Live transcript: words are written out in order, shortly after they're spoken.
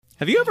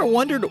Have you ever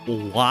wondered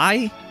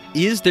why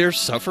is there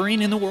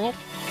suffering in the world?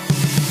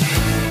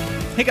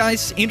 Hey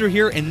guys, Andrew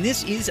here, and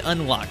this is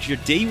Unlocked, your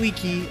daily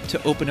key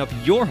to open up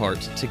your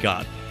heart to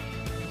God.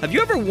 Have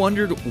you ever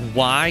wondered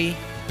why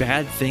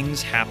bad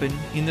things happen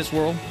in this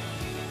world?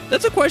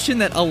 That's a question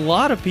that a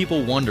lot of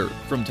people wonder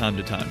from time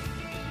to time.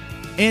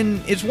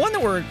 And it's one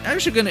that we're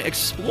actually going to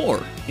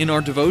explore in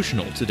our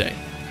devotional today.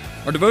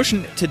 Our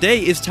devotion today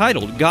is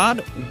titled,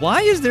 God,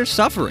 Why Is There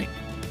Suffering?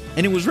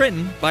 And it was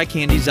written by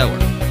Candy Zeller.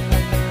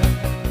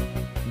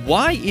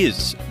 Why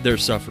is there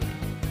suffering?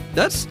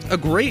 That's a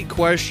great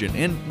question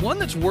and one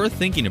that's worth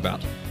thinking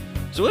about.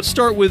 So let's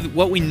start with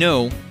what we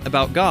know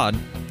about God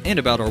and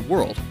about our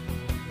world.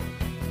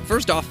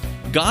 First off,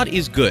 God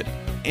is good,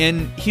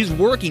 and He's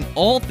working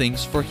all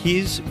things for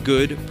His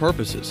good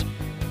purposes.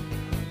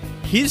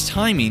 His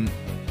timing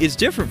is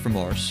different from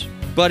ours,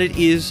 but it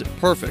is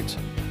perfect.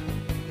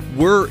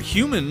 We're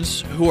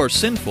humans who are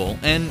sinful,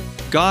 and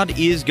God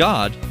is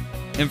God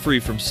and free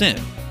from sin.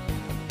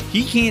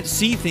 He can't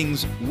see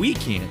things we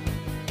can't.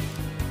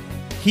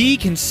 He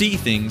can see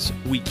things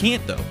we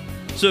can't, though.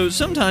 So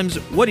sometimes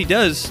what He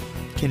does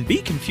can be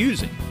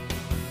confusing.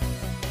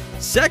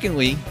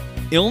 Secondly,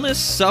 illness,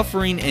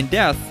 suffering, and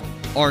death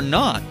are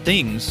not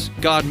things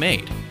God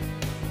made.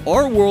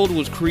 Our world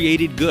was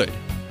created good,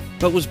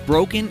 but was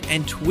broken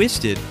and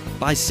twisted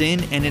by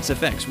sin and its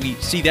effects. We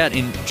see that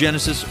in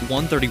Genesis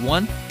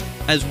 1:31,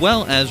 as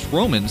well as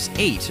Romans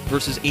 8,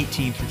 verses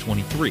 18 through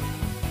 23.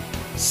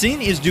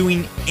 Sin is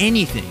doing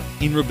anything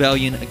in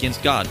rebellion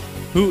against God,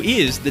 who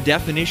is the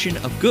definition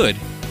of good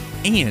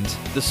and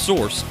the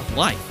source of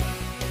life.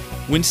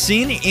 When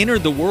sin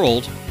entered the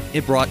world,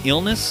 it brought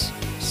illness,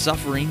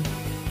 suffering,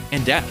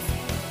 and death.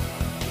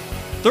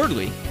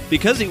 Thirdly,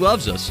 because He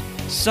loves us,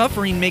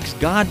 suffering makes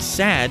God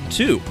sad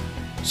too,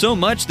 so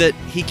much that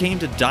He came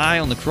to die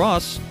on the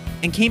cross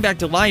and came back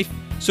to life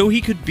so He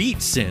could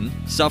beat sin,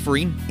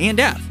 suffering, and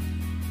death.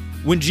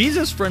 When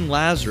Jesus' friend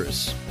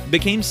Lazarus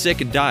became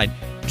sick and died,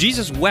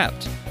 Jesus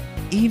wept,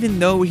 even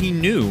though He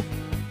knew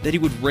that He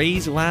would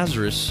raise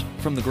Lazarus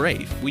from the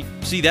grave. We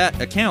see that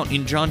account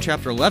in John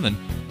chapter 11,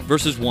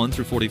 verses 1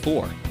 through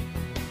 44.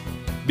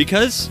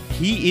 Because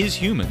He is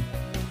human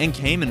and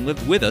came and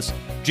lived with us,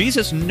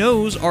 Jesus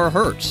knows our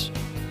hurts,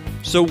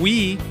 so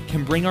we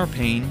can bring our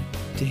pain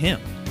to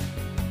Him.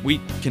 We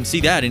can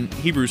see that in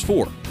Hebrews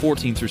 4,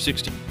 14 through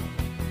 16.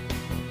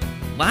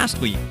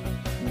 Lastly,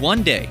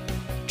 one day,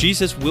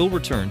 Jesus will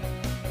return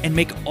and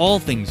make all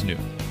things new,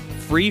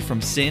 free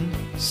from sin,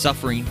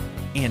 suffering,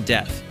 and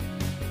death.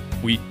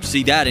 We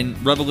see that in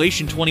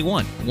Revelation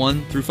 21,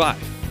 1 through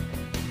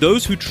 5.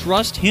 Those who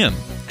trust Him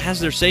as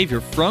their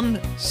Savior from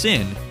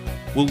sin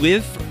will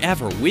live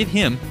forever with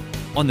Him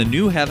on the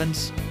new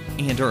heavens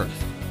and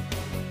earth.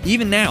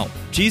 Even now,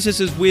 Jesus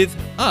is with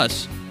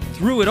us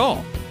through it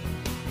all.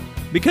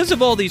 Because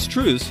of all these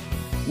truths,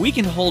 we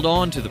can hold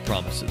on to the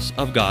promises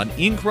of God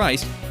in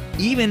Christ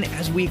even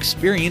as we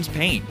experience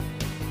pain.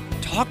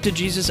 Talk to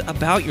Jesus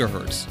about your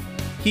hurts.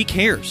 He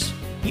cares.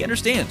 He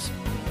understands.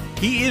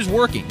 He is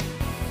working.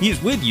 He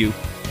is with you,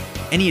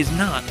 and He has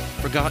not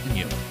forgotten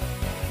you.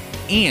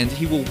 And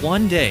He will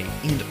one day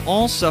end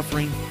all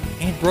suffering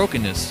and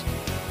brokenness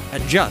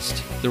at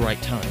just the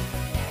right time.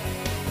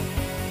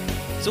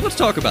 So let's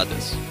talk about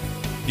this.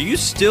 Do you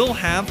still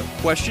have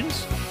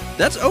questions?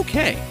 That's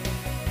okay.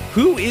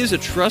 Who is a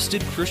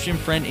trusted Christian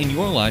friend in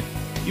your life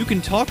you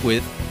can talk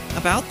with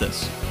about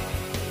this?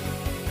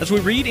 As we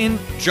read in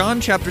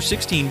John chapter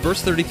 16,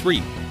 verse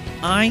 33,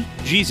 I,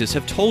 Jesus,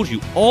 have told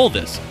you all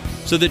this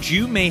so that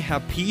you may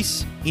have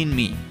peace in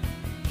me.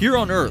 Here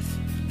on earth,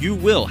 you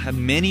will have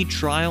many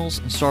trials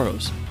and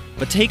sorrows,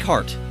 but take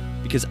heart,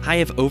 because I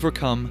have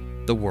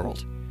overcome the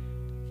world.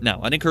 Now,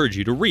 I'd encourage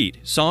you to read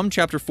Psalm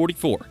chapter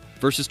 44,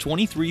 verses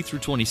 23 through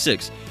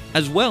 26,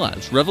 as well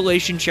as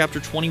Revelation chapter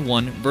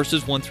 21,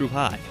 verses 1 through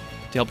 5,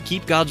 to help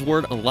keep God's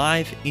Word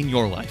alive in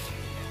your life.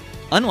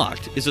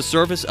 Unlocked is a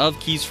service of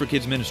Keys for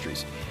Kids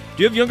Ministries.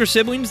 Do you have younger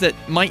siblings that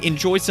might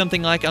enjoy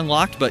something like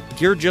Unlocked, but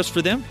geared just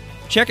for them?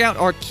 Check out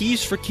our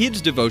Keys for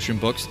Kids devotion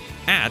books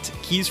at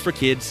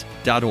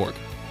keysforkids.org.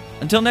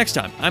 Until next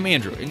time, I'm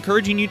Andrew,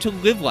 encouraging you to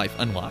live life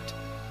unlocked,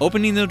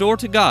 opening the door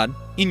to God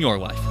in your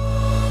life.